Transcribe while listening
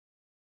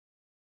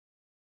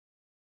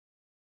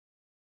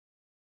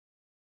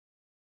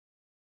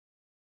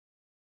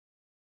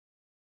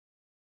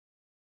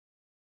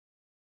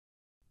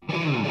Through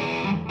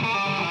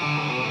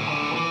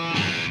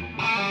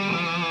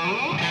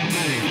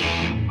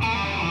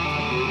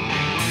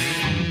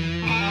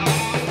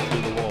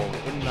the wall,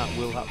 in that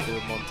Will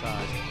Hatfield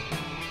montage.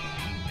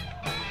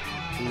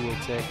 Who will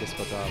take this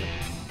for Darling?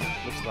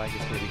 Looks like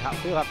it's going to be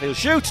Hatfield. Hatfield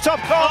shoots, top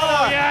corner!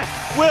 Oh,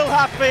 yes! Will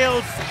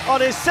Hatfield,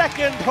 on his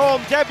second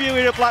home debut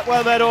here at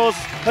Blackwell Meadows,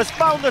 has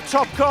found the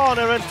top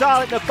corner, and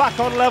Darlington are back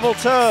on level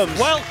terms.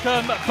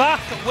 Welcome back,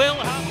 Will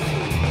Hatfield.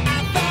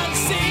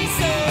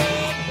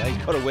 Yeah,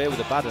 he's got away with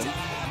a bad one,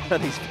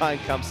 and he's fine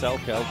Cam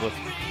Salkeld, but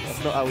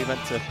that's not how we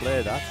meant to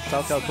play that.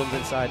 Salkeld comes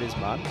inside his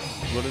man,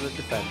 running at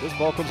defenders.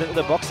 Ball comes into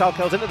the box.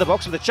 Salkeld's into the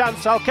box with a chance.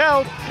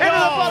 Salkeld into the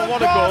bottom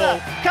what a corner. goal.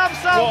 Cam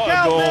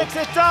Salkeld makes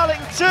it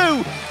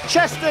Darlington 2,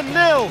 Chester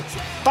 0.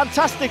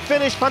 Fantastic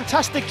finish,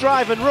 fantastic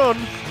drive and run.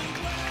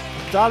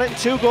 Darlington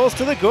 2 goals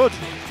to the good.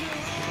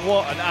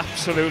 What an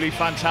absolutely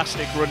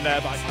fantastic run there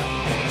by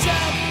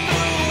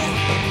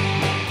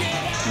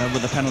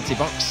with the penalty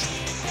box.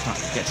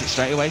 Gets it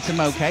straight away to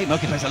Moke. Moke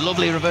plays a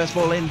lovely reverse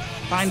ball in,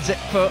 finds it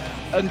for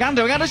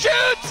Ngandu. Ngandu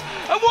shoots!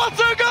 And what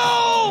a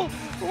goal!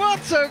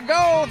 What a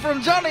goal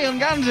from Johnny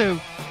Ngandu.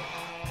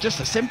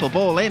 Just a simple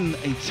ball in.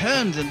 He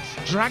turned and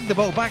dragged the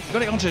ball back,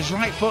 got it onto his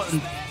right foot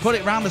and put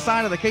it round the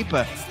side of the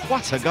keeper.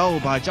 What a goal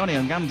by Johnny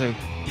Ngandu.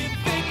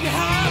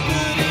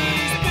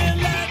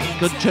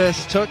 Good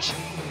terse touch.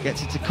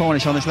 Gets it to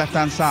Cornish on this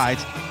left-hand side.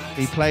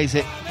 He plays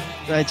it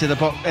edge of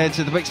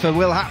the bricks for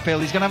Will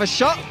Hatfield. He's going to have a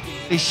shot.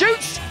 He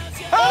shoots.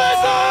 And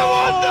it's a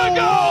wonder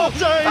goal!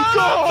 An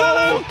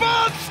absolute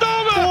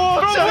barnstormer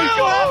from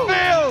Will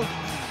Hatfield!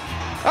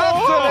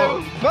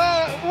 Absolute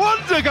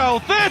wonder goal,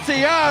 30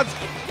 yards.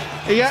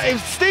 Yeah, it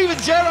was Steven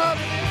Gerrard.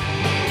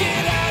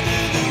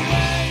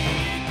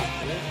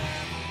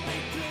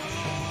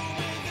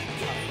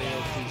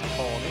 Hatfield sees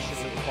Cornish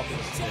in the pocket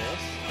of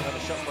space. Another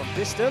shot from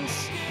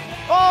distance.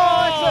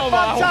 Oh, it's a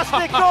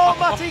fantastic goal,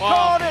 Matty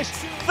Cornish!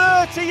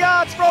 30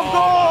 yards from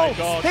goal!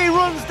 He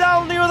runs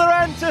down the other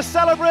end to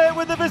celebrate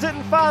with the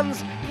visiting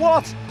fans.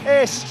 What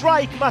a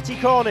strike, Matty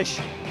Cornish!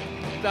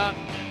 that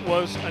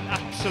was an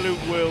absolute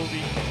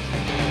worldie.